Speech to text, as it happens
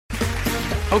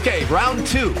Okay, round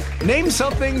two. Name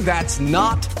something that's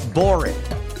not boring.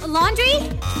 A laundry?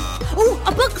 Ooh, a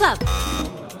book club.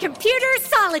 Computer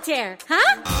solitaire,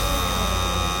 huh?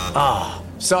 Ah,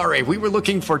 sorry, we were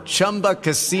looking for Chumba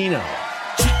Casino.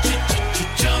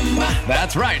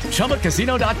 That's right,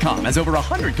 ChumbaCasino.com has over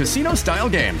 100 casino-style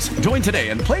games. Join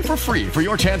today and play for free for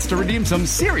your chance to redeem some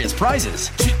serious prizes.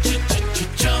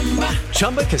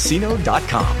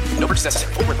 ChumbaCasino.com. No purchase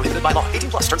necessary. Void where prohibited by law.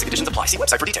 18 plus. Terms and conditions apply. See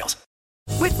website for details.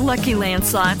 With Lucky Land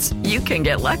Slots, you can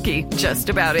get lucky just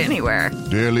about anywhere.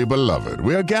 Dearly beloved,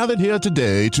 we are gathered here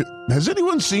today to... Has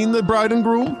anyone seen the bride and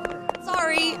groom?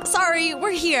 Sorry,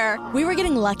 we're here. We were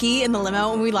getting lucky in the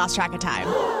limo and we lost track of time.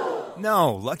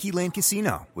 No, Lucky Land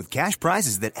Casino, with cash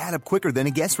prizes that add up quicker than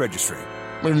a guest registry.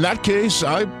 In that case,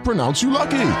 I pronounce you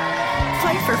lucky.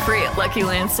 Play for free at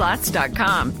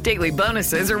LuckyLandSlots.com. Daily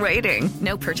bonuses are waiting.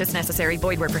 No purchase necessary.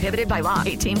 Void where prohibited by law.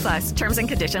 18 plus. Terms and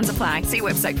conditions apply. See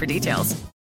website for details.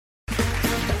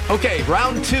 Okay,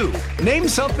 round two. Name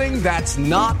something that's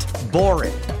not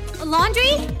boring. A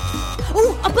laundry?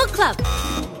 Ooh, a book club.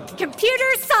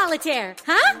 Computer solitaire,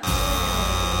 huh?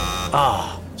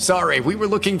 Ah, sorry, we were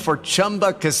looking for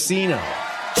Chumba Casino.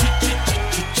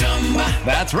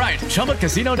 That's right,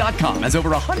 ChumbaCasino.com has over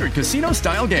 100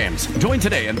 casino-style games. Join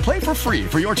today and play for free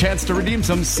for your chance to redeem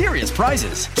some serious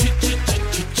prizes.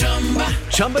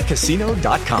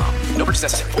 ChumbaCasino.com. No purchase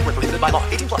necessary. Void where prohibited by law.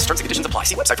 18 plus. Terms and conditions apply.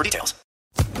 See website for details.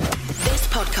 This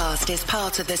podcast is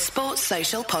part of the Sports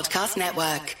Social Podcast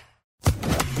Network.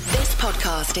 This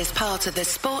podcast is part of the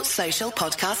Sports Social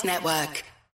Podcast Network.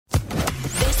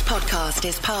 This podcast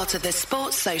is part of the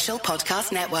Sports Social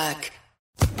Podcast Network.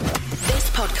 This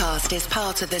podcast is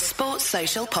part of the Sports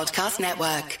Social Podcast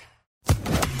Network.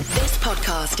 This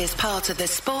podcast is part of the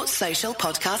Sports Social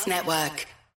Podcast Network.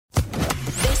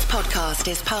 This podcast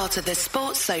is part of the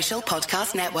Sports Social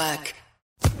Podcast Network.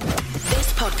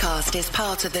 This podcast is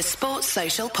part of the Sports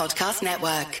Social Podcast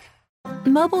Network.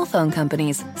 Mobile phone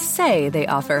companies say they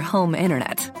offer home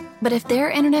internet. But if their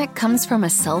internet comes from a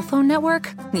cell phone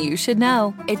network, you should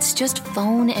know. It's just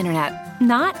phone internet,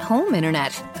 not home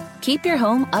internet. Keep your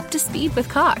home up to speed with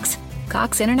Cox.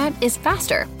 Cox internet is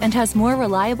faster and has more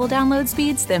reliable download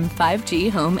speeds than 5G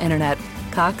home internet.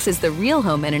 Cox is the real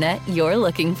home internet you're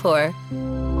looking for.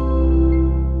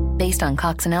 Based on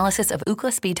Cox analysis of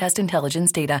Ookla speed test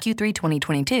intelligence data Q3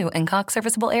 2022 and Cox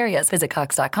serviceable areas, visit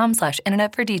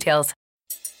cox.com/internet for details.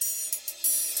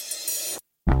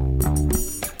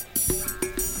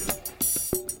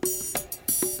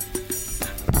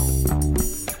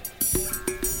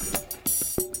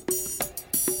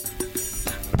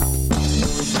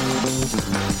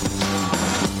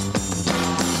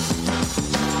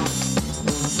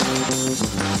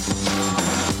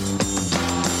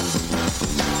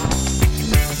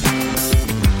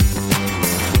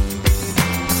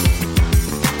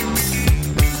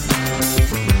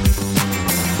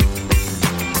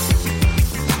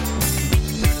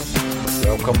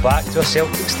 Welcome back to A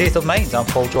Celtic State of Mind. I'm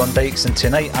Paul John Dykes, and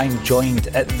tonight I'm joined,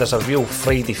 there's a real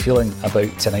Friday feeling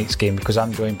about tonight's game because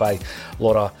I'm joined by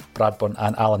Laura Bradburn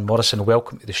and Alan Morrison.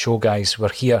 Welcome to the show, guys. We're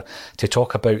here to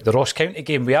talk about the Ross County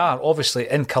game. We are obviously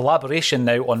in collaboration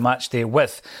now on Matchday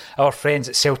with our friends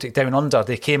at Celtic Down Under.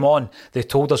 They came on, they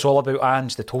told us all about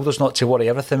Ange, they told us not to worry,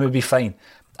 everything would be fine.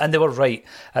 And they were right,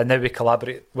 and now we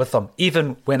collaborate with them.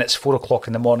 Even when it's 4 o'clock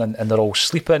in the morning and they're all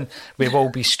sleeping, we will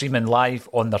be streaming live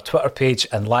on their Twitter page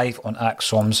and live on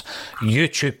AXOM's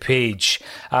YouTube page.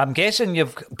 I'm guessing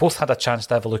you've both had a chance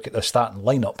to have a look at the starting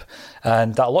lineup,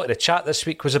 and a lot of the chat this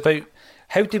week was about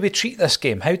how do we treat this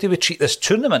game? How do we treat this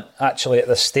tournament, actually, at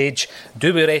this stage?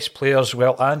 Do we rest players?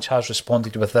 Well, Ange has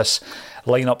responded with this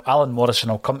lineup. Alan Morrison,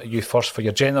 I'll come to you first for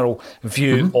your general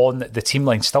view on the team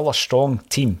line. Still a strong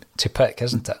team to pick,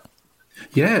 isn't it?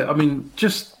 Yeah, I mean,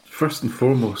 just first and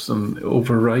foremost, an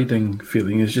overriding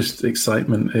feeling is just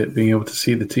excitement at being able to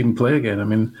see the team play again. I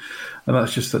mean, and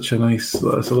that's just such a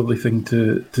that's a lovely thing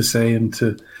to say and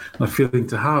a feeling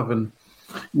to have. And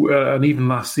even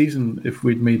last season, if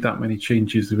we'd made that many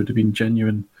changes, there would have been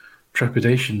genuine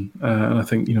trepidation. And I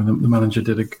think, the manager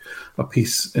did a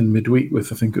piece in midweek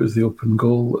with, I think it was the Open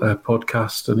Goal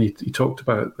podcast, and he talked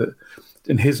about that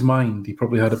in his mind, he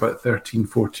probably had about 13,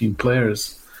 14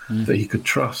 players that he could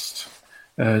trust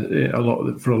for a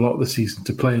lot of the season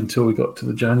to play until we got to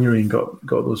the January and got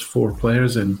those 4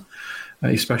 players in,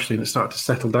 especially, and it started to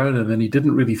settle down. And then he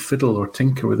didn't really fiddle or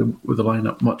tinker with the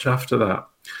lineup much after that.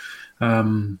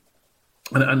 And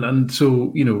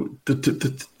so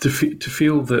to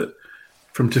feel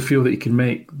that he can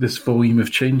make this volume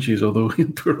of changes, although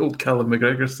poor old Callum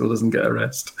McGregor still doesn't get a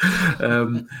rest,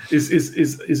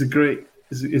 is a great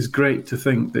is great to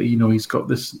think that he's got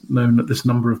this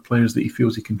number of players that he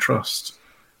feels he can trust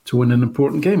to win an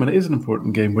important game, and it is an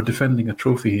important game. We're defending a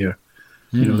trophy here.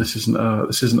 This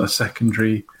isn't a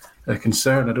secondary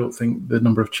concern. I don't think the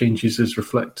number of changes is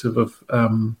reflective of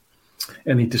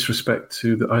any disrespect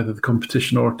to either the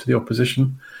competition or to the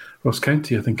opposition. Ross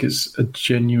County, I think it's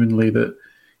genuinely that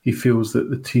he feels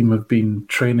that the team have been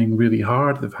training really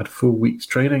hard. They've had full weeks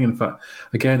training. In fact,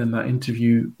 again, in that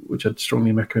interview, which I'd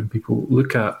strongly recommend people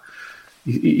look at,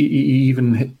 he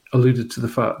even alluded to the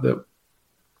fact that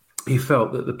he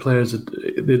felt that the players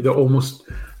they'd almost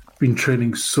been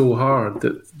training so hard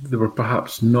that they were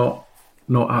perhaps not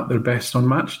at their best on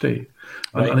match day.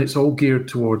 Right. And it's all geared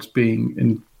towards being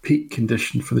in peak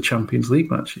condition for the Champions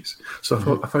League matches.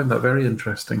 So I found that very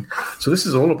interesting. So this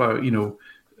is all about,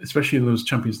 especially in those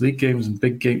Champions League games and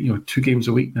big game, 2 games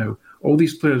a week now, all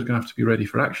these players are going to have to be ready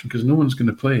for action because no one's going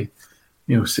to play,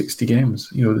 60 games.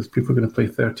 There's people are going to play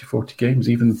 30, 40 games.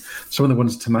 Even some of the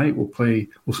ones tonight will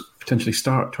potentially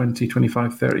start 20,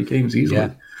 25, 30 games easily.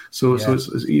 Yeah. So it's,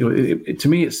 to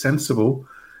me, it's sensible.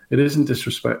 It isn't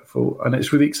disrespectful, and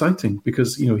it's really exciting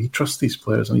because he trusts these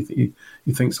players and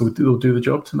he thinks they'll do the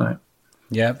job tonight.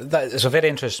 Yeah, that is a very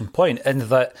interesting point in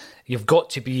that you've got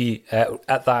to be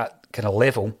at that kind of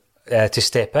level to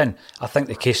step in. I think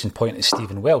the case in point is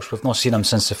Stephen Welsh. We've not seen him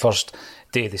since the first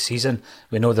day of the season.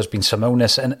 We know there's been some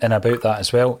illness in about that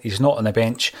as well. He's not on the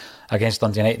bench against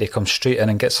Dundee United. He comes straight in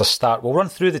and gets a start. We'll run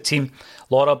through the team,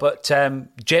 Laura, but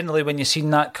generally when you seen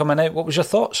that coming out, what was your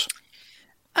thoughts?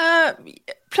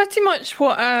 Pretty much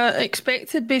what I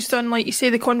expected based on, like you say,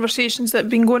 the conversations that have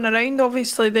been going around.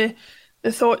 Obviously, the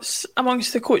thoughts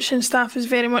amongst the coaching staff is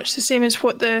very much the same as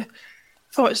what the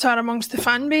thoughts are amongst the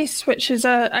fan base, which is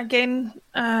again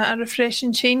a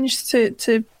refreshing change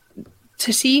to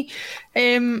see.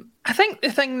 I think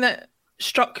the thing that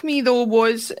struck me though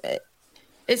was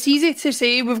it's easy to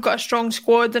say we've got a strong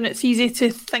squad and it's easy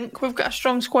to think we've got a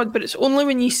strong squad, but it's only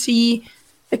when you see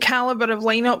the calibre of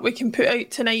lineup we can put out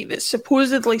tonight that's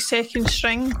supposedly second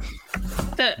string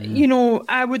that,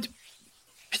 I would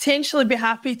potentially be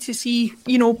happy to see,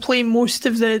 play most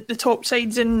of the top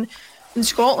sides in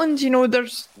Scotland.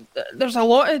 There's a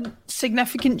lot of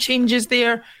significant changes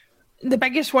there. The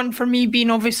biggest one for me being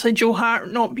obviously Joe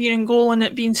Hart not being in goal and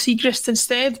it being Siegrist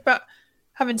instead. But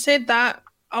having said that,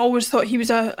 I always thought he was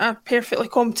a perfectly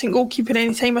competent goalkeeper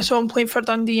any time I saw him playing for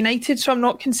Dundee United, so I'm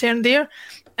not concerned there.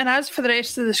 And as for the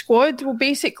rest of the squad, well,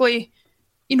 basically,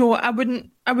 I wouldn't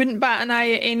bat an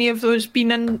eye at any of those being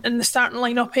in the starting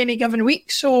lineup any given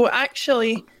week. So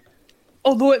actually,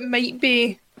 although it might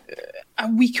be a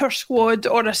weaker squad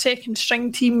or a second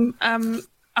string team,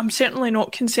 I'm certainly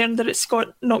not concerned that it's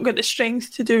not got the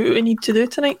strength to do what we need to do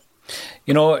tonight.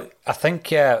 I think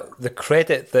the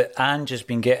credit that Ange has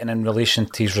been getting in relation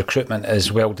to his recruitment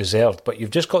is well deserved, but you've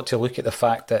just got to look at the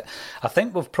fact that I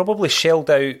think we've probably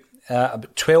shelled out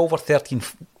about 12 or 13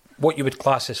 what you would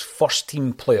class as first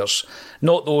team players,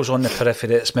 not those on the periphery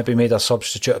that's maybe made a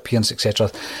substitute appearance,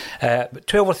 etc. But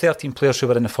 12 or 13 players who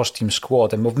were in the first team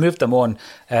squad, and we've moved them on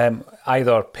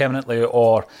either permanently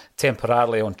or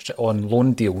temporarily on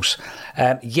loan deals.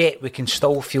 Yet we can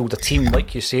still field a team,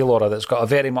 like you say, Laura, that's got a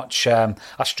very much a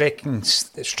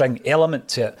string element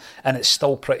to it, and it's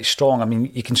still pretty strong. I mean,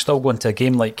 you can still go into a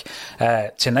game like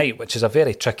tonight, which is a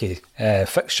very tricky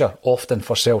fixture often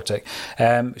for Celtic,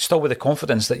 still with the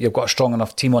confidence that you've got a strong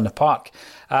enough team on the park.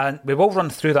 And we will run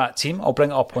through that team. I'll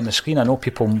bring it up on the screen. I know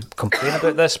people complain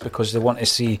about this because they want to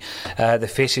see the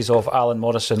faces of Alan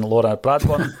Morrison and Laura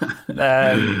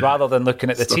Bradburn rather than looking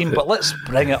at the team. But let's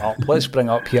bring it up. Let's bring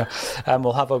it up here. And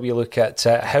we'll have a wee look at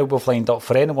how we've lined up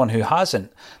for anyone who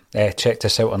hasn't checked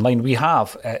us out online. We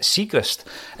have Siegrist,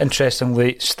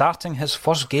 interestingly, starting his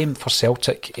first game for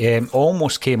Celtic.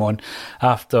 Almost came on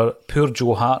after poor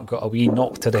Joe Hart got a wee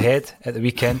knock to the head at the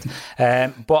weekend.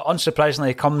 But unsurprisingly,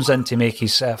 he comes in to make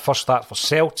his first start for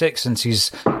Celtic since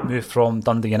he's moved from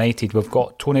Dundee United. We've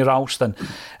got Tony Ralston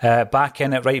back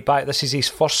in at right back. This is his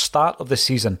first start of the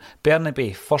season.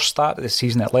 Bernabe, first start of the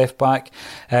season at left back.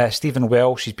 Stephen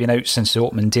Welsh, he's been out since the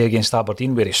opening day against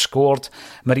Aberdeen where he scored.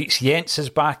 Maurice Jens is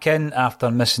back in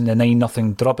after missing the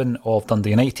 9-0 drubbing of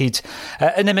Dundee United.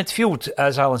 In the midfield,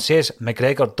 as Alan says,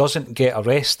 McGregor doesn't get a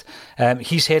rest.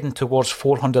 He's heading towards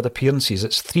 400 appearances.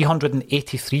 It's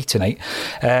 383 tonight.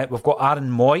 We've got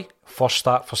Aaron Moy, first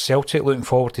start for Celtic. Looking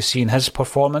forward to seeing his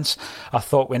performance. I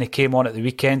thought when he came on at the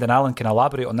weekend, and Alan can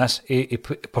elaborate on this, he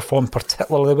performed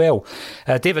particularly well.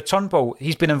 David Turnbull,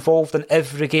 he's been involved in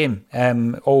every game,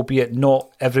 albeit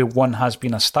not everyone has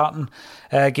been a starting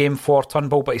game for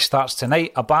Turnbull, but he starts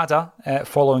tonight. Abada,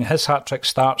 following his hat-trick,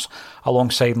 starts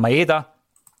alongside Maeda.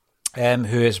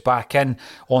 who is back in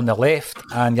on the left,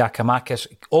 and Giakoumakis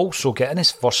also getting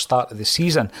his first start of the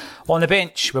season. On the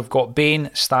bench, we've got Bain,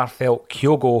 Starfelt,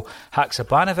 Kyogo,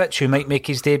 Haksabanovic, who might make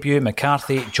his debut,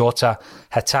 McCarthy, Jota,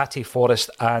 Hatate, Forrest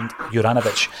and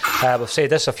Juranovic. We've said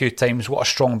this a few times, what a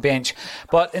strong bench.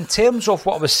 But in terms of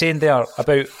what I was saying there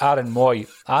about Aaron Moy,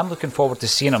 I'm looking forward to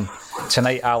seeing him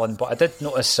tonight, Alan, but I did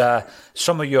notice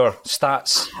some of your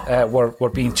stats were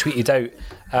being tweeted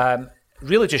out,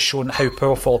 really just showing how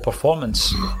powerful a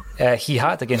performance he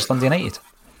had against Dundee United.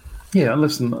 Yeah, and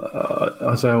listen,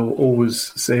 as I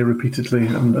always say repeatedly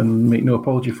and make no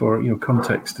apology for it,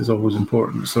 context is always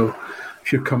important. So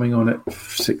if you're coming on at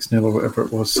 6-0 or whatever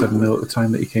it was, 7-0 at the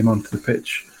time that he came onto the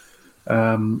pitch,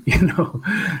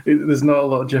 there's not a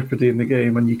lot of jeopardy in the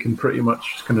game, and you can pretty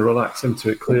much just kind of relax into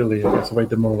it clearly against a very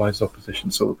demoralised opposition.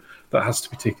 So that has to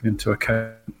be taken into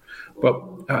account. But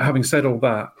having said all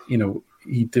that,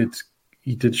 he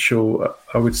did show,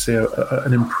 I would say,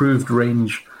 an improved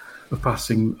range of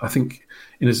passing. I think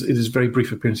in his very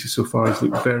brief appearances so far, he's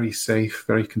looked very safe,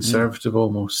 very conservative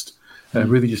almost,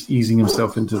 really just easing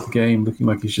himself into the game, looking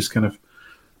like he's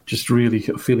just really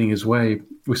feeling his way.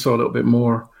 We saw a little bit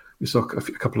more. We saw a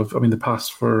couple of, the pass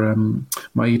for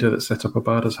Maeda that set up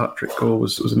Abada's hat-trick goal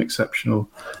was an exceptional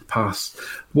pass.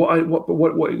 What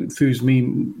enthused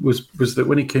me was that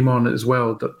when he came on as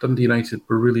well, Dundee United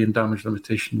were really in damage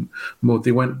limitation mode.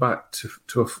 They went back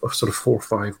to a sort of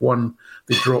 4-5-1.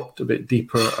 They dropped a bit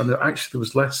deeper, and there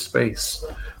was less space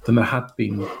than there had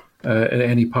been in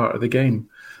any part of the game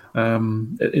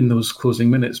in those closing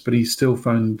minutes. But he still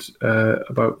found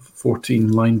about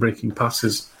 14 line-breaking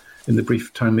passes in the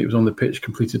brief time that he was on the pitch,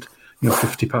 completed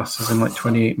 50 passes in like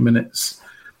 28 minutes.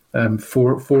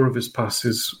 Four of his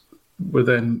passes were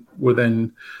then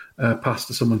passed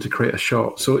to someone to create a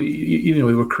shot. So they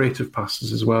were creative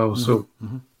passes as well. So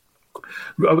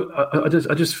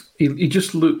he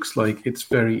just looks like it's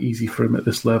very easy for him at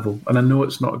this level. And I know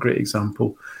it's not a great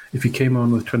example. If he came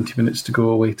on with 20 minutes to go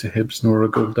away to Hibs nor a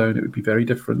goal down, it would be very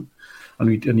different.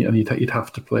 And you'd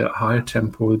have to play at a higher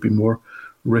tempo. There'd be more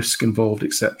risk involved,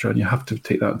 etc., and you have to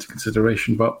take that into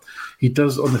consideration. But he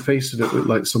does, on the face of it, look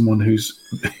like someone who's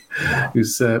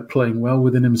playing well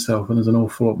within himself, and there's an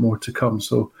awful lot more to come.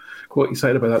 So quite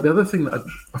excited about that. The other thing that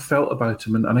I felt about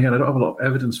him, and again, I don't have a lot of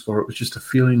evidence for it, was just a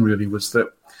feeling really, was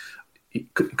that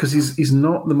because he's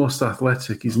not the most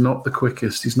athletic, he's not the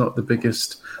quickest, he's not the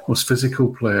biggest, most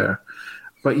physical player,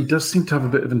 but he does seem to have a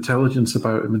bit of intelligence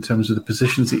about him in terms of the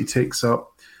positions that he takes up.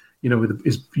 With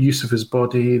his use of his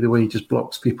body, the way he just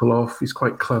blocks people off, he's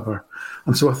quite clever.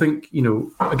 And so I think,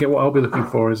 again, what I'll be looking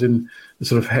for is in the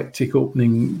sort of hectic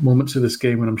opening moments of this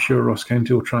game, when I'm sure Ross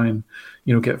County will try and,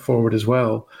 get forward as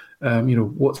well.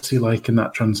 What's he like in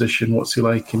that transition? What's he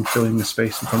like in filling the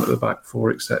space in front of the back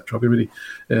four, etc. I'll be really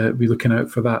be looking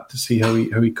out for that to see how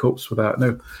he copes with that.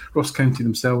 Now, Ross County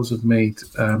themselves have made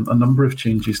a number of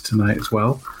changes tonight as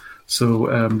well. So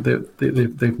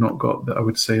they've not got, I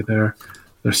would say, their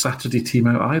Saturday team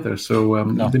out either. So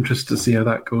I'm interested to see how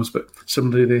that goes. But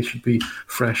similarly, they should be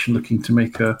fresh and looking to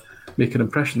make an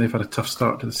impression. They've had a tough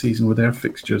start to the season with their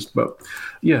fixtures. But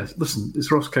yeah, listen,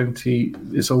 it's Ross County.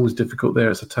 It's always difficult there.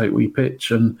 It's a tight wee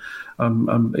pitch. And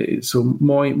so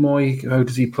Moy, how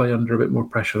does he play under a bit more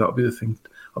pressure? That'll be the thing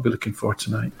I'll be looking for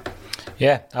tonight.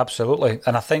 Yeah, absolutely.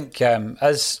 And I think,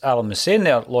 as Alan was saying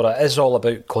there, Laura, it is all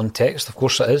about context. Of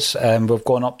course it is. We've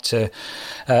gone up to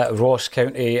Ross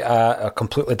County, a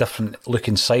completely different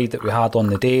looking side that we had on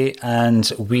the day,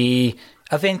 and we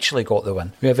eventually got the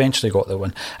win.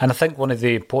 And I think one of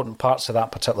the important parts of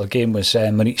that particular game was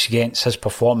Maurice Jens, his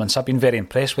performance. I've been very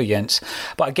impressed with Jens.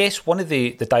 But I guess one of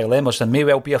the dilemmas, there may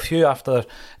well be a few after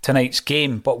tonight's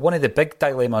game, but one of the big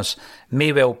dilemmas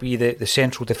may well be the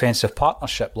central defensive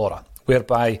partnership, Laura,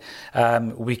 whereby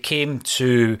we came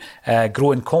to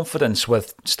grow in confidence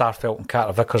with Starfelt and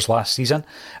Carter-Vickers last season.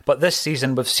 But this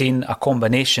season we've seen a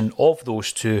combination of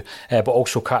those two, but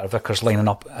also Carter-Vickers lining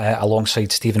up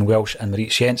alongside Stephen Welsh and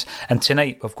Maurice Jens. And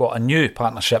tonight we've got a new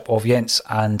partnership of Jens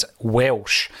and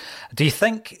Welsh. Do you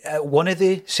think one of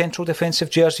the central defensive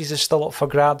jerseys is still up for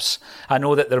grabs? I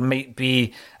know that there might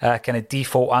be kind of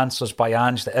default answers by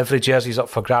Ange that every jersey's up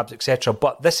for grabs, etc.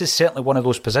 But this is certainly one of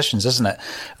those positions, isn't it?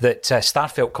 That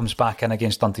Starfelt comes back in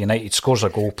against Dundee United, scores a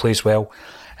goal, plays well.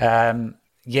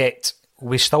 Yet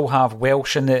we still have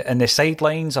Welsh in the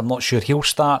sidelines. I'm not sure he'll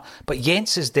start. But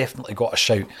Jens has definitely got a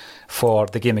shout for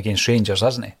the game against Rangers,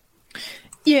 hasn't he?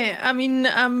 Yeah, I mean,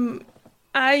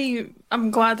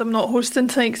 I'm glad I'm not hosting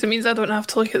tonight because it means I don't have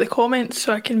to look at the comments,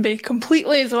 so I can be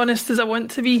completely as honest as I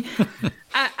want to be.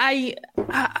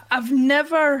 I've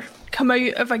never come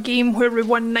out of a game where we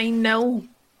won 9-0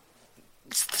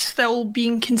 still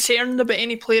being concerned about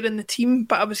any player in the team,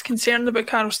 but I was concerned about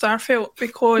Carl Starfelt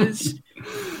because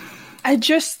I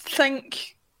just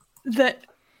think that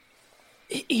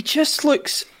he just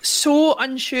looks so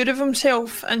unsure of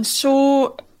himself and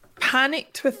so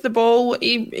panicked with the ball.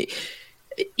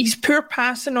 He's poor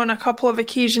passing on a couple of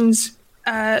occasions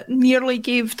nearly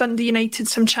gave Dundee United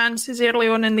some chances early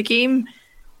on in the game.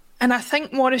 And I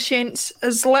think Maurice Jens,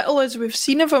 as little as we've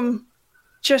seen of him,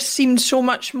 just seemed so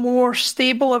much more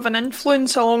stable of an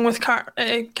influence along with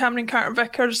Cameron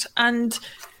Carter-Vickers. And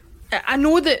I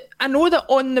know that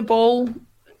on the ball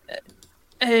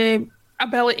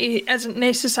ability isn't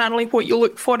necessarily what you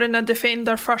look for in a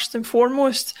defender first and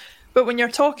foremost, but when you're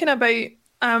talking about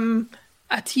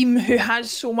a team who has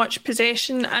so much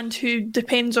possession and who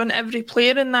depends on every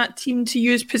player in that team to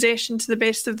use possession to the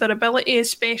best of their ability,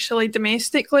 especially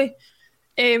domestically,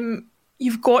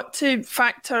 you've got to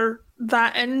factor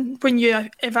that in when you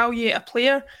evaluate a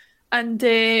player. And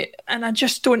I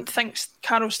just don't think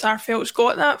Carl Starfelt's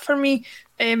got that for me.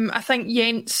 I think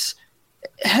Jens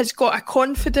has got a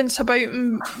confidence about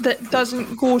him that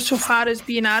doesn't go so far as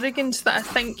being arrogant, that I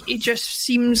think he just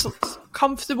seems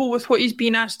comfortable with what he's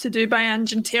being asked to do by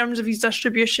Ange in terms of his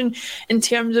distribution, in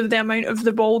terms of the amount of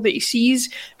the ball that he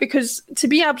sees. Because to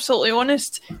be absolutely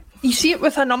honest, you see it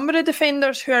with a number of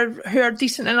defenders who are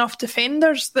decent enough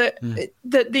defenders that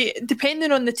they,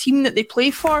 depending on the team that they play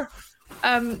for,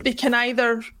 they can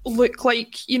either look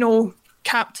like,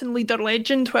 captain, leader,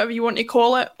 legend, whatever you want to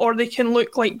call it, or they can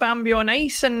look like Bambi on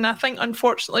ice. And I think,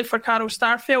 unfortunately for Carl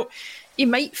Starfelt, he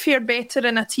might fare better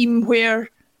in a team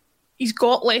where he's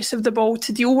got less of the ball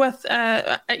to deal with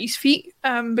at his feet,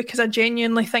 because I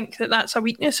genuinely think that that's a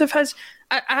weakness of his.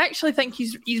 I actually think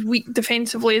he's weak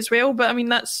defensively as well, but I mean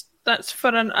that's for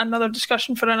another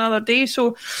discussion for another day.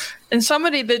 So in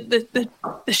summary, the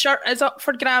shirt is up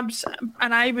for grabs,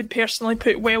 and I would personally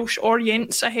put Welsh or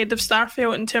Jens ahead of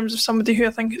Starfelt in terms of somebody who I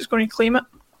think is going to claim it.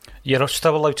 You're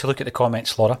still allowed to look at the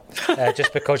comments, Laura,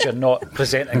 just because you're not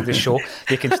presenting the show.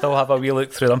 You can still have a wee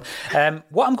look through them.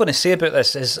 What I'm going to say about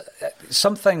this is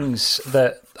some things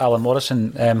that Alan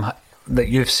Morrison, that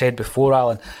you've said before,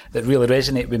 Alan, that really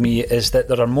resonate with me is that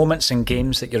there are moments in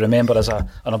games that you remember as an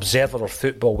observer of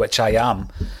football, which I am.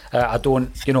 I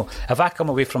don't, if I come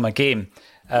away from a game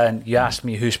and you ask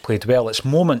me who's played well, it's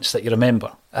moments that you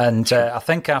remember. And I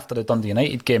think after the Dundee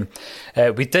United game,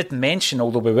 we did mention,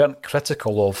 although we weren't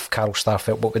critical of Carl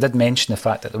Starfelt, but we did mention the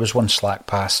fact that there was one slack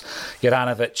pass.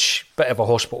 Juranovic, bit of a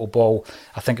hospital ball.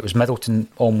 I think it was Middleton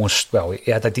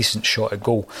he had a decent shot at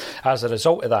goal as a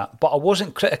result of that. But I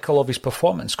wasn't critical of his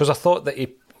performance because I thought that he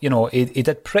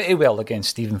did pretty well against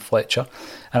Stephen Fletcher.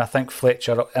 And I think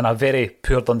Fletcher, in a very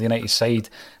poor Dundee United side,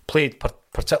 played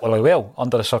particularly well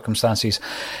under the circumstances.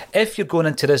 If you're going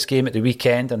into this game at the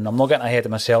weekend, and I'm not getting ahead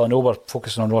of myself, I know we're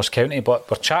focusing on Ross County, but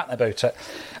we're chatting about it,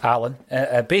 Alan,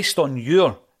 based on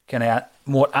your kind of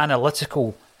more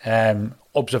analytical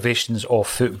observations of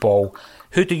football,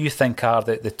 who do you think are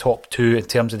the top two in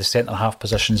terms of the centre-half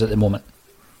positions at the moment?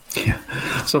 Yeah,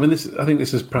 so I think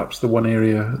this is perhaps the one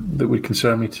area that would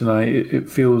concern me tonight. It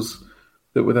feels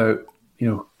that without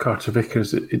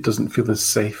Carter-Vickers, it doesn't feel as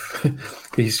safe.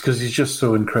 Because he's just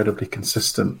so incredibly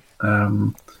consistent,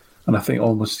 and I think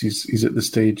almost he's at the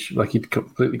stage like he'd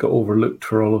completely got overlooked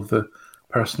for all of the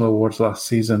personal awards last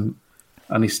season,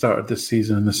 and he started this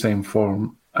season in the same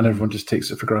form, and everyone just takes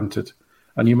it for granted.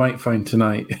 And you might find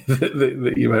tonight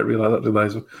that you might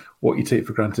realise what you take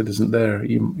for granted isn't there.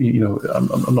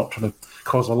 I'm not trying to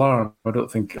cause alarm. I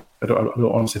don't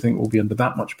honestly think we'll be under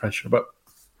that much pressure, but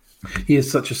he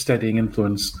is such a steadying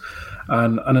influence.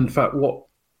 And in fact,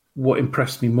 what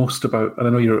impressed me most about, and I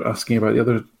know you're asking about the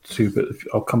other two, but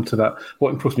I'll come to that.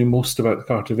 What impressed me most about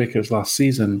Carter-Vickers last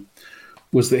season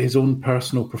was that his own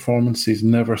personal performances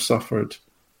never suffered,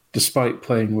 despite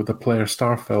playing with a player,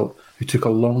 Starfelt, who took a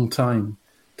long time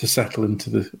to settle into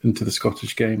the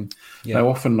Scottish game. Yeah. Now,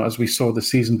 often, as we saw the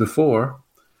season before,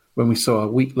 when we saw a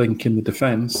weak link in the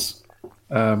defence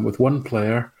with one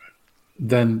player,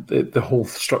 then the whole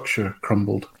structure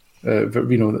crumbled.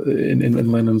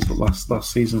 In Lennon's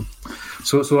last season,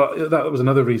 so that was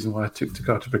another reason why I took to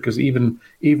Carter, because even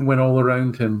when all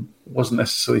around him wasn't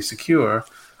necessarily secure,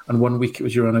 and one week it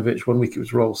was Juranovic, one week it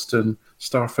was Ralston,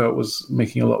 Starfelt was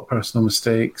making a lot of personal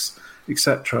mistakes,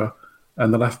 etc.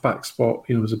 And the left back spot,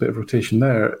 was a bit of rotation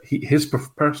there. His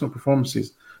personal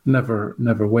performances never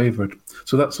wavered.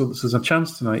 So this is a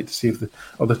chance tonight to see if the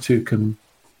other two can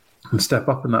step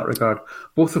up in that regard.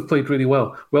 Both have played really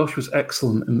well. Welsh was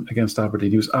excellent against Aberdeen.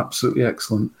 He was absolutely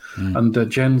excellent. And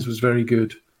Jens was very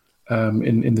good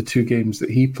in the two games that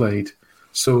he played.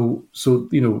 So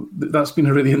that's been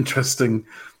a really interesting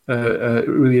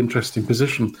really interesting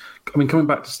position. I mean, coming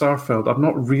back to Starfelt, I've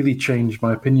not really changed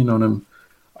my opinion on him.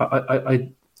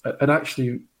 I'd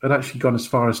actually gone as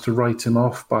far as to write him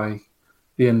off by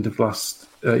the end of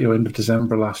end of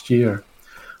December last year.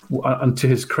 And to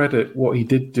his credit, what he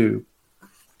did do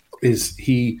is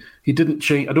he didn't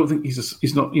change. I don't think he's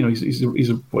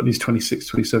 26,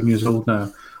 27 years old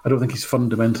now. I don't think he's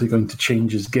fundamentally going to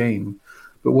change his game.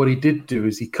 But what he did do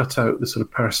is he cut out the sort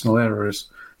of personal errors.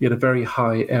 He had a very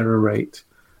high error rate,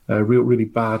 really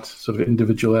bad sort of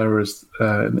individual errors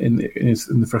in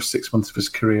the first 6 months of his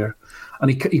career, and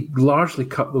he largely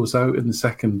cut those out in the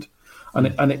second,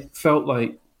 and it felt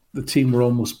like the team were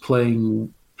almost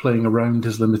playing around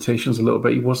his limitations a little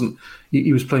bit. He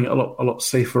was playing a lot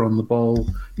safer on the ball.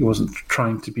 He wasn't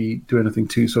trying to do anything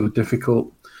too sort of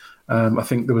difficult. I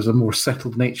think there was a more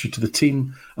settled nature to the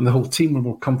team, and the whole team were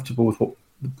more comfortable with what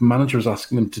the manager was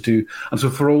asking them to do. And so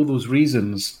for all those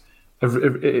reasons,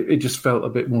 it just felt a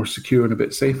bit more secure and a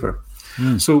bit safer.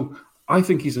 So I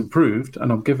think he's improved,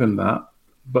 and I'll give him that.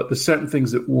 But there's certain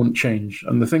things that won't change.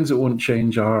 And the things that won't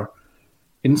change are,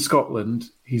 in Scotland,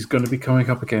 he's going to be coming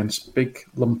up against big,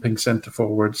 lumping centre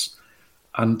forwards,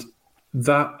 and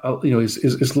that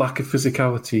his lack of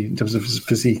physicality in terms of his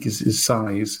physique, his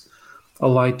size,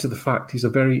 allied to the fact he's a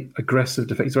very aggressive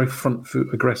defender. He's a very front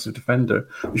foot aggressive defender,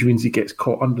 which means he gets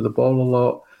caught under the ball a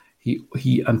lot.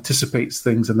 He anticipates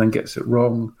things and then gets it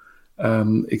wrong,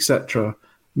 etc.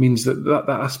 Means that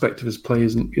aspect of his play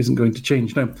isn't going to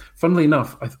change. Now, funnily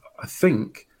enough, I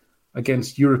think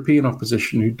against European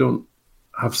opposition who don't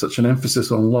have such an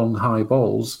emphasis on long, high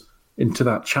balls into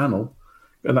that channel.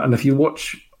 And if you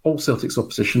watch all Celtic's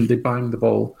opposition, they bang the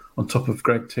ball on top of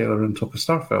Greg Taylor and on top of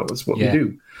Starfelt. That's what they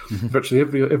do. Mm-hmm. Virtually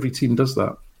every team does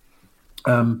that.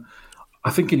 I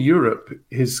think in Europe,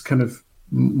 he's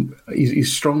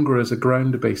stronger as a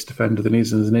ground-based defender than he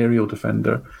is as an aerial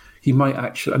defender. He might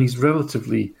actually, and he's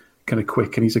relatively kind of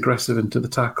quick and he's aggressive into the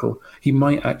tackle. He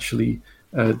might actually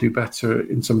do better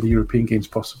in some of the European games,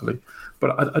 possibly.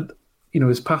 But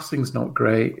his passing's not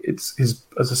great. It's his,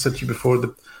 as I said to you before,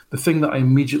 the thing that I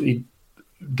immediately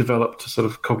developed a sort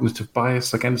of cognitive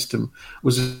bias against him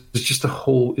was just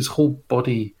his whole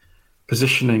body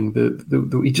positioning.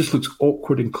 He just looks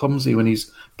awkward and clumsy when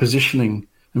he's positioning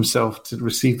himself to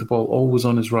receive the ball, always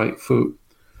on his right foot.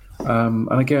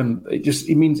 And again,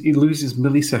 it means he loses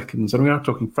milliseconds, and we are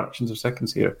talking fractions of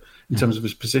seconds here in terms of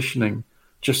his positioning,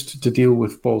 just to deal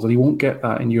with balls, and he won't get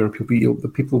that in Europe.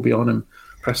 The people will be on him,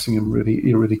 pressing him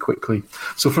really quickly.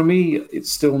 So for me,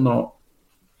 it's still not,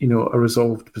 a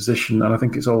resolved position, and I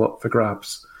think it's all up for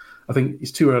grabs. I think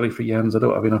it's too early for Jens. I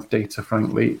don't have enough data,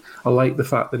 frankly. I like the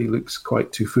fact that he looks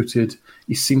quite two-footed.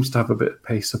 He seems to have a bit of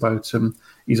pace about him.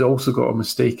 He's also got a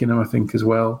mistake in him, I think, as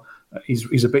well.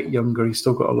 He's a bit younger. He's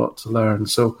still got a lot to learn.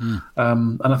 So,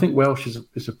 and I think Welsh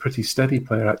is a pretty steady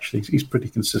player, actually. He's pretty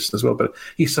consistent as well. But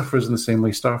he suffers in the same way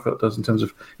Starfelt does in terms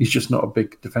of he's just not a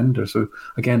big defender. So,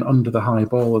 again, under the high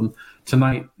ball. And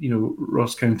tonight,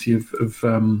 Ross County have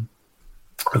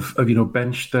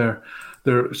benched their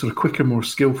sort of quicker, more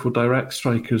skillful direct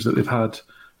strikers that they've had.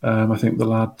 I think the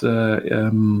lad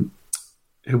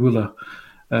Hewula,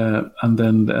 and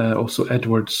then also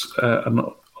Edwards and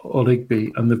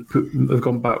Origby, and they've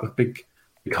gone back with big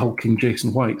hulking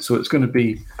Jason White. So it's going to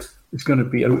be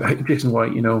Jason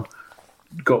White.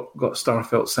 Got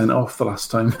Starfelt sent off the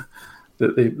last time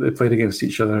that they played against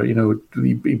each other. He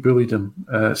bullied him,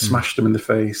 smashed him in the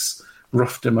face,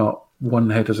 roughed him up,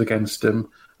 won headers against him,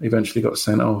 eventually got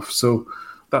sent off. So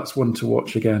that's one to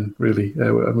watch again, really,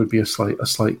 and would be a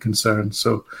slight concern.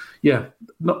 So yeah,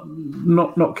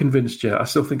 not convinced yet. I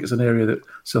still think it's an area that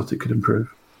Celtic could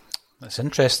improve. That's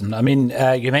interesting. I mean,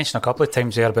 you mentioned a couple of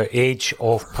times there about age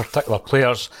of particular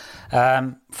players.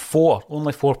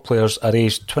 Only four players are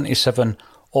aged 27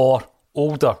 or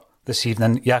older this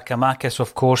evening. Giakoumakis,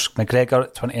 of course, McGregor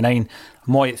at 29,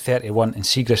 Moy at 31 and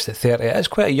Siegrist at 30. It's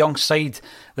quite a young side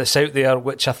that's out there,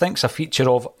 which I think is a feature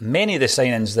of many of the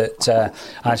signings that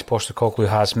Ange Postecoglou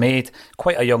has made.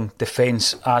 Quite a young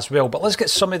defence as well. But let's get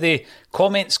some of the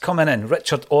comments coming in.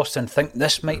 Richard Austin think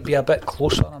this might be a bit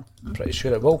closer, I'm pretty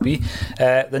sure it will be,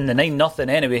 than the 9-0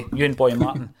 anyway. Ewan Boy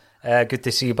Martin, good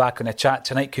to see you back on the chat.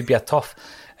 Tonight could be a tough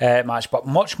match, but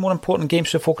much more important games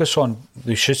to focus on.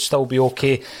 We should still be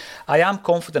okay. I am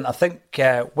confident. I think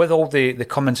with all the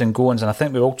comings and goings, and I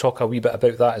think we will talk a wee bit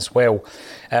about that as well,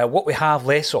 what we have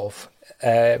less of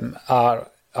are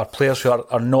are players who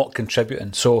are not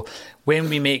contributing. So when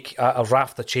we make a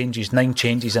raft of changes, 9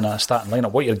 changes in a starting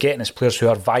lineup, what you're getting is players who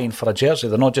are vying for a jersey.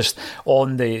 They're not just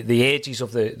on the edges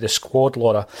of the squad,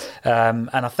 Laura. And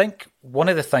I think one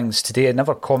of the things today, I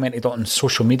never commented on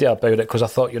social media about it because I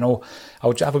thought, I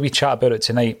would have a wee chat about it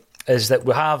tonight, is that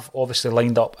we have obviously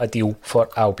lined up a deal for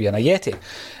Albion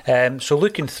Ajeti. So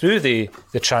looking through the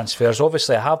transfers,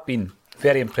 obviously I have been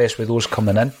very impressed with those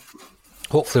coming in.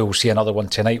 Hopefully we'll see another one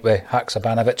tonight with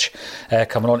Haksabanovic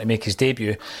coming on to make his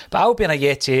debut. But Albion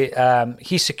Ajeti,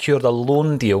 he secured a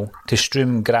loan deal to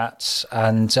Sturm Graz,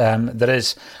 and there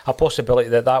is a possibility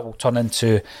that will turn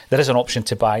into, there is an option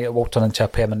to buy, it will turn into a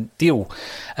permanent deal.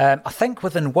 I think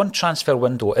within one transfer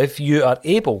window, if you are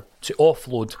able to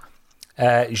offload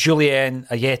Julien,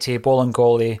 Ajeti,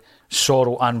 Bolingoli,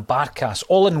 Soro and Barkas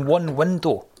all in one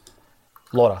window,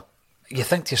 Laura, you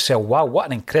think to yourself, wow, what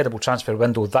an incredible transfer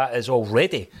window that is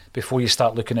already before you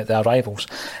start looking at the arrivals.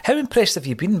 How impressed have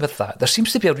you been with that? There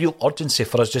seems to be a real urgency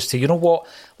for us just to, you know what,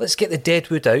 let's get the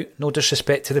deadwood out, no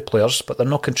disrespect to the players, but they're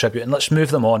not contributing, let's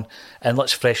move them on and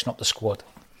let's freshen up the squad.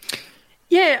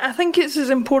 Yeah, I think it's as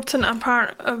important a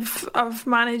part of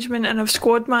management and of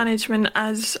squad management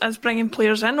as bringing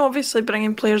players in. Obviously,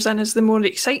 bringing players in is the more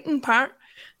exciting part,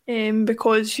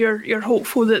 because you're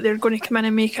hopeful that they're going to come in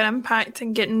and make an impact,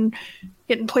 and getting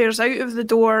players out of the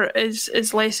door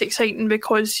is less exciting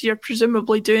because you're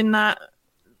presumably doing that,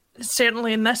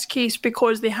 certainly in this case,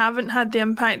 because they haven't had the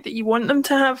impact that you want them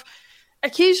to have.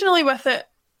 Occasionally with it,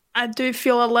 I do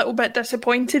feel a little bit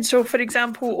disappointed. So, for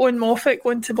example, Owen Moffat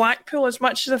going to Blackpool, as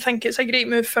much as I think it's a great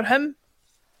move for him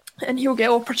and he'll get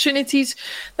opportunities,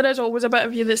 there is always a bit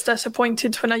of you that's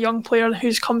disappointed when a young player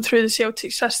who's come through the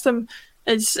Celtic system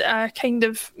is kind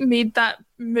of made that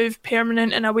move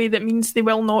permanent in a way that means they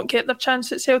will not get their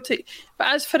chance at Celtic. But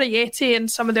as for Ajeti and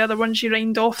some of the other ones you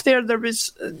lined off there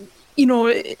was,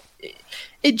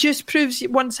 it just proves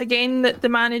once again that the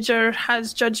manager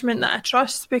has judgment that I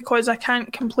trust, because I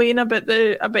can't complain about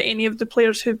any of the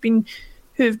players who've been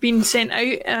sent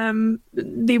out.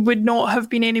 They would not have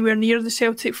been anywhere near the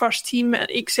Celtic first team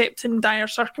except in dire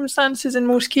circumstances in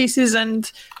most cases,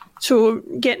 and so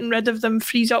getting rid of them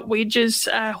frees up wages,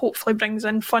 hopefully brings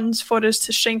in funds for us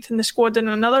to strengthen the squad in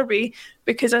another way,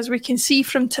 because as we can see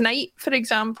from tonight, for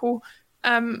example,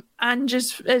 Ange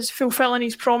is fulfilling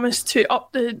his promise to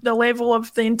up the level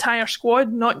of the entire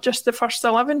squad, not just the first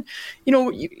 11.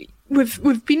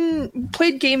 We've been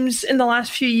played games in the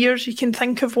last few years. You can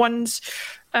think of ones,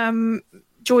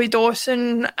 Joey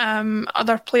Dawson,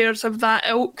 other players of that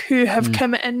ilk who have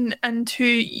come in and who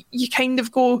you kind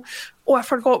of go, oh, I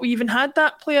forgot we even had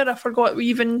that player. I forgot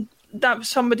that was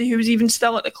somebody who was even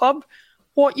still at the club.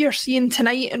 What you're seeing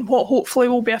tonight, and what hopefully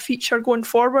will be a feature going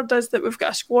forward, is that we've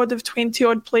got a squad of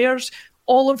 20-odd players,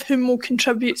 all of whom will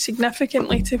contribute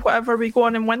significantly to whatever we go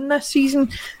on and win this season.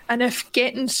 And if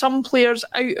getting some players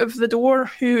out of the door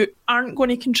who aren't going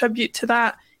to contribute to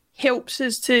that helps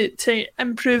us to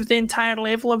improve the entire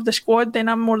level of the squad, then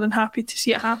I'm more than happy to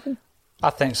see it happen. I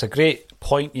think it's a great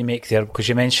point you make there, because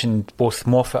you mentioned both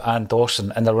Moffat and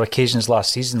Dawson, and there were occasions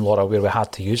last season, Laura, where we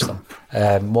had to use them.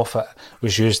 Moffat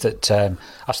was used at, I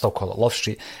still call it Love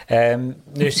Street,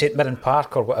 New St Mirren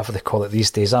Park, or whatever they call it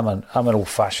these days. I'm an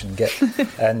old-fashioned git.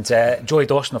 And Joey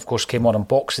Dawson, of course, came on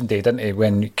Boxing Day, didn't he,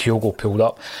 when Kyogo pulled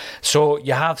up. So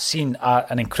you have seen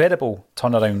an incredible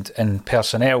turnaround in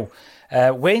personnel.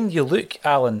 When you look,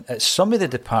 Alan, at some of the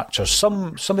departures,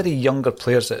 some of the younger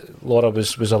players that Laura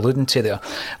was alluding to there,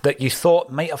 that you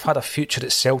thought might have had a future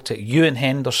at Celtic, Ewan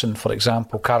Henderson, for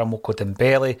example, Karamoko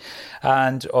Dembele,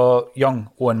 and young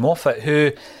Owen Moffat,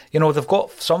 who, they've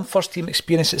got some first-team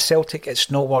experience at Celtic.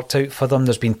 It's not worked out for them.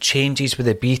 There's been changes with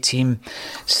the B team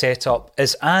set up.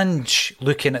 Is Ange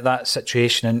looking at that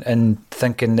situation and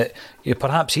thinking that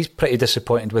perhaps he's pretty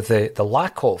disappointed with the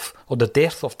lack of, or the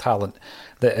dearth of talent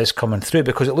that is coming through,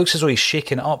 because it looks as though he's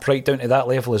shaking it up right down to that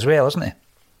level as well, isn't he?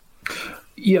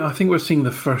 Yeah, I think we're seeing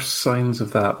the first signs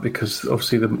of that, because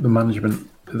obviously the management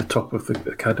at the top of the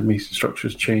academy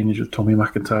structures changed with Tommy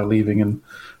McIntyre leaving and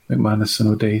McManus and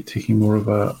O'Day taking more of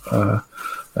a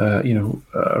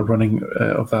running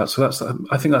of that. So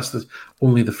I think that's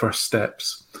only the first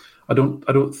steps. I don't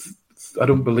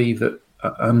believe that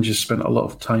Ange has spent a lot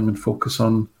of time and focus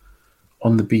on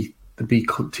the B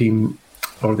team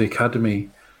or the academy,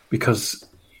 because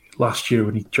last year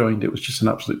when he joined, it was just an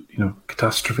absolute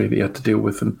catastrophe that he had to deal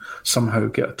with, and somehow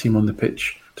get a team on the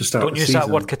pitch to start. Don't use that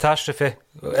word catastrophe.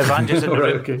 Evangel's in the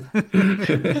room. Okay.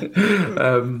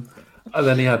 And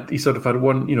then he sort of had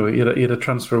one. He had a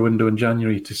transfer window in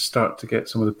January to start to get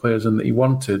some of the players in that he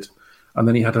wanted, and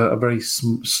then he had a very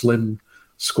slim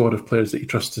squad of players that he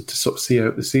trusted to sort of see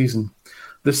out the season.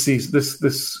 this season,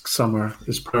 this summer,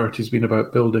 his priority has been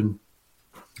about building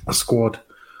a squad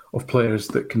of players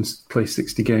that can play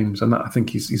 60 games, and that, I think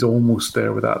he's almost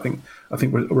there with that. I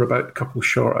think we're about a couple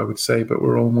short, I would say, but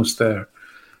we're almost there.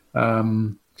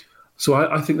 So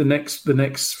I think the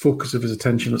next focus of his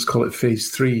attention, let's call it phase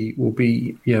 3, will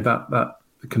be that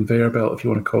the conveyor belt, if you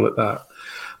want to call it that.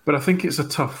 But I think it's a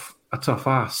tough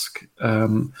ask.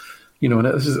 And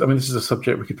this is a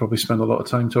subject we could probably spend a lot of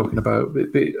time talking about.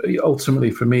 But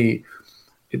ultimately, for me,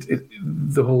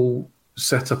 the whole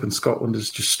setup in Scotland is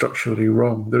just structurally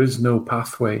wrong. There is no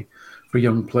pathway for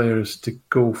young players to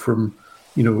go from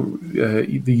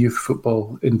the youth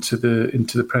football into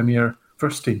the Premier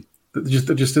First Team. There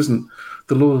just isn't.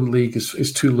 The Lowland League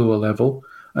is too low a level,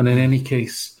 and in any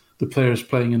case, the players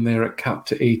playing in there are capped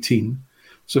to 18.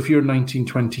 So if you're 19,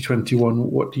 20, 21,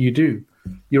 what do?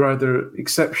 You're either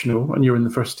exceptional and you're in the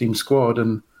first team squad,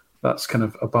 and that's kind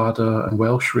of Abada and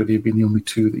Welsh really being the only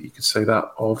two that you could say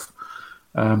that of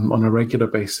on a regular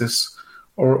basis,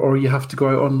 or you have to go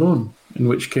out on loan, in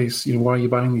which case, why are you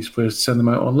buying these players to send them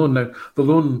out on loan? Now, the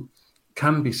loan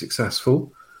can be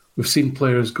successful. We've seen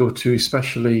players go to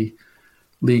especially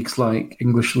leagues like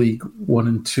English League 1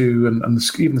 and 2 and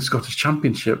even the Scottish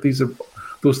Championship.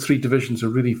 Those 3 divisions are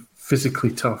really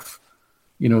physically tough.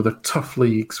 They're tough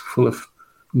leagues full of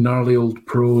gnarly old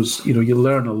pros. You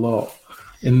learn a lot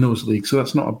in those leagues, so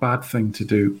that's not a bad thing to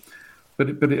do.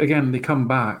 But again, they come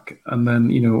back, and then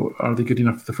are they good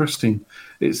enough for the first team?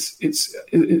 It's as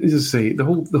I say,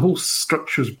 the whole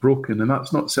structure's broken, and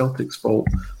that's not Celtic's fault.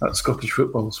 That's Scottish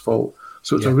football's fault.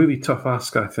 So it's a really tough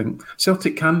ask, I think.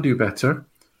 Celtic can do better.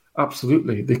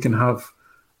 Absolutely, they can have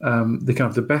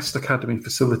the best academy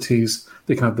facilities.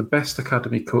 They can have the best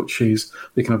academy coaches.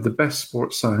 They can have the best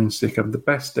sports science. They can have the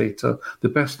best data, the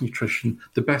best nutrition,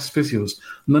 the best physios.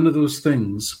 None of those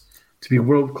things, to be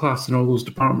world class in all those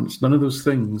departments, none of those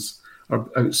things are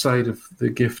outside of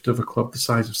the gift of a club the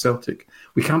size of Celtic.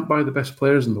 We can't buy the best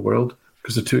players in the world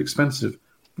because they're too expensive.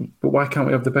 But why can't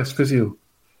we have the best physio?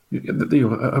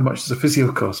 How much does a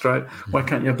physio cost, right? Why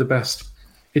can't you have the best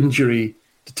injury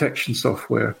detection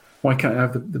software? Why can't you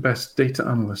have the best data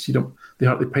analysts? They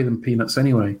hardly pay them peanuts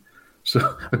anyway.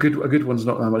 So a good one's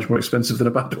not that much more expensive than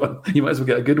a bad one. You might as well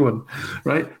get a good one,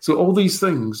 right? So all these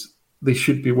things they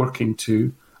should be working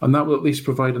to, and that will at least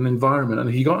provide an environment. And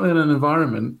if you got in an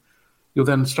environment, you'll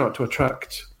then start to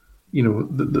attract,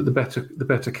 the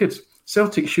better kids.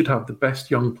 Celtic should have the best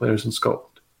young players in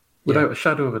Scotland, without a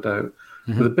shadow of a doubt.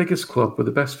 Mm-hmm. We're the biggest club with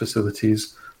the best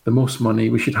facilities, the most money.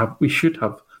 We should have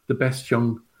the best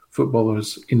young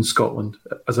footballers in Scotland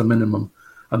as a minimum,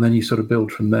 and then you sort of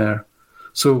build from there.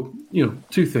 So,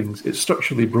 2 things. It's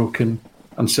structurally broken,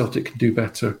 and Celtic can do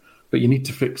better, but you need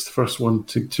to fix the first one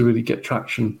to really get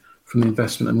traction from the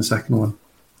investment in the second one.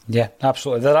 Yeah,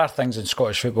 absolutely. There are things in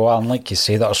Scottish football, and like you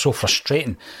say, that are so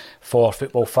frustrating for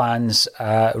football fans.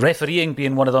 Refereeing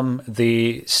being one of them,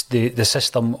 the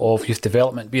system of youth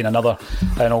development being another,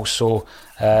 and also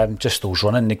just those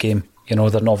running the game.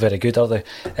 They're not very good, are they?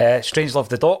 Strangelove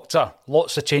the Doctor.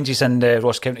 Lots of changes in the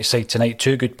Ross County side tonight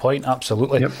too. Good point,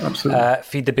 absolutely. Yep, absolutely.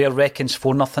 Feed the Bear reckons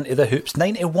 4-0 to the Hoops.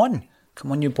 91.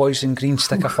 Come on, you boys in green,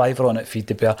 stick a $5 on it, Feed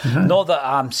the Bear. Mm-hmm. Not that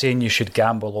I'm saying you should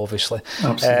gamble, obviously.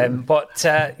 Absolutely. But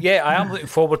I am looking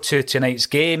forward to tonight's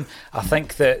game. I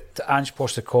think that Ange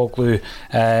Postecoglou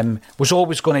was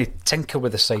always going to tinker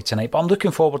with the side tonight, but I'm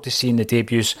looking forward to seeing the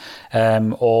debuts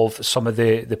of some of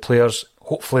the players.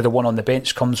 Hopefully the one on the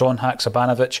bench comes on,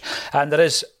 Haksabanovic. And there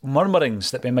is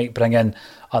murmurings that we might bring in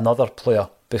another player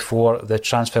before the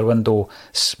transfer window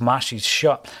smashes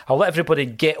shut. I'll let everybody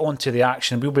get onto the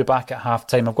action. We'll be back at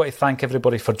half-time. I've got to thank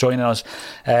everybody for joining us.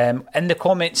 In the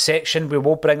comments section, we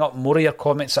will bring up more of your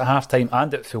comments at half-time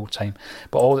and at full-time.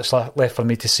 But all that's left for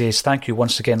me to say is thank you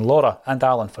once again, Laura and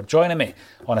Alan, for joining me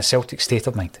on A Celtic State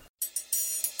of Mind.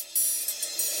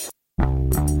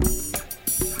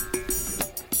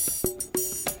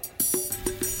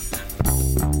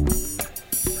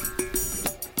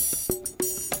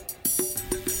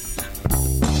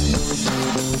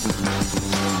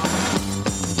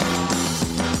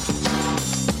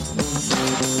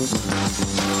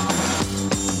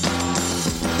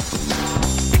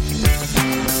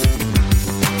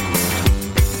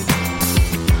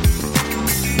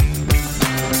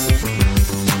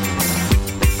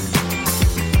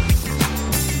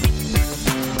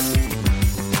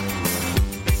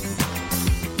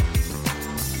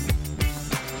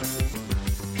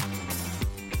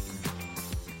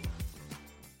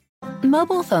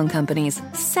 Mobile phone companies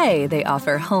say they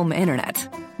offer home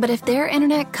internet. But if their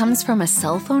internet comes from a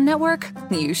cell phone network,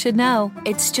 you should know.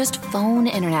 It's just phone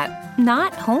internet,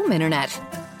 not home internet.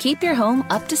 Keep your home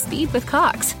up to speed with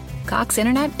Cox. Cox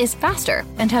Internet is faster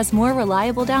and has more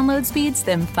reliable download speeds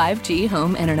than 5G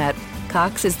home internet.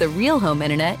 Cox is the real home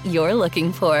internet you're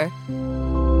looking for.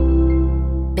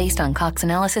 Based on Cox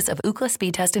analysis of Ookla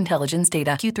speed test intelligence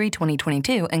data Q3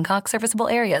 2022 and Cox serviceable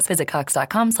areas, visit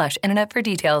cox.com/internet for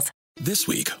details. This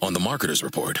week on The Marketer's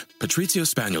Report, Patrizio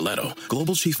Spagnoletto,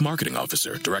 Global Chief Marketing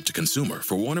Officer, Direct-to-Consumer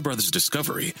for Warner Brothers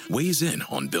Discovery, weighs in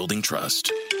on building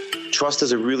trust. Trust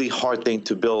is a really hard thing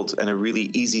to build and a really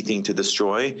easy thing to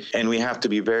destroy, and we have to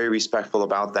be very respectful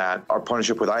about that. Our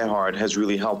partnership with iHeart has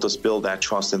really helped us build that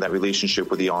trust and that relationship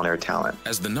with the on-air talent.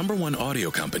 As the #1 audio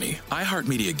company,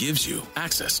 iHeartMedia gives you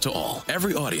access to all.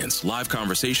 Every audience, live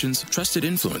conversations, trusted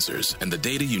influencers, and the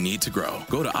data you need to grow.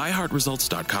 Go to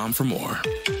iHeartResults.com for more.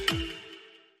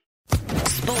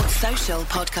 Sports Social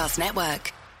Podcast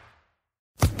Network.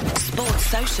 Sports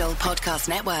Social Podcast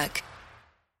Network.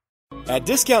 At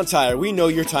Discount Tire, we know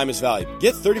your time is valuable.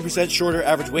 Get 30% shorter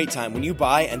average wait time when you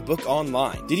buy and book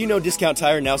online. Did you know Discount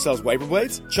Tire now sells wiper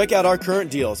blades? Check out our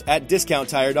current deals at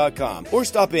DiscountTire.com or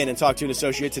stop in and talk to an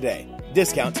associate today.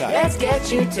 Discount Tire. Let's get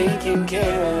you taken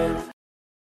care of.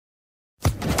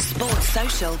 Sports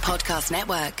Social Podcast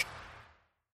Network.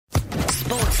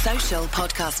 Sports Social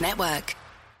Podcast Network.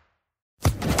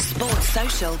 Sports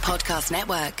Social Podcast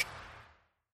Network.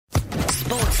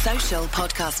 Sports Social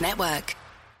Podcast Network.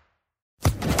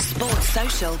 Sports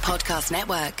Social Podcast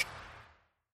Network.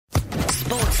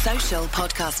 Sports Social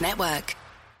Podcast Network.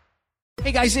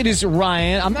 Hey guys, it is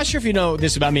Ryan. I'm not sure if you know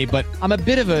this about me, but I'm a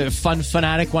bit of a fun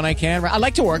fanatic when I can. I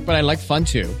like to work, but I like fun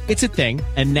too. It's a thing.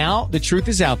 And now the truth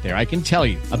is out there. I can tell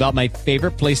you about my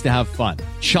favorite place to have fun.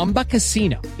 Chumba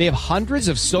Casino. They have hundreds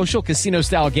of social casino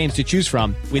style games to choose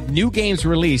from with new games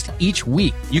released each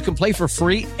week. You can play for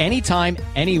free anytime,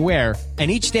 anywhere. And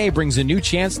each day brings a new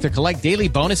chance to collect daily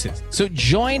bonuses. So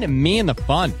join me in the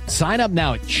fun. Sign up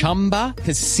now at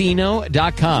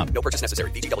ChumbaCasino.com. No purchase necessary.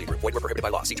 VGW Group. Void where prohibited by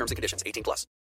law. See terms and conditions. 18+.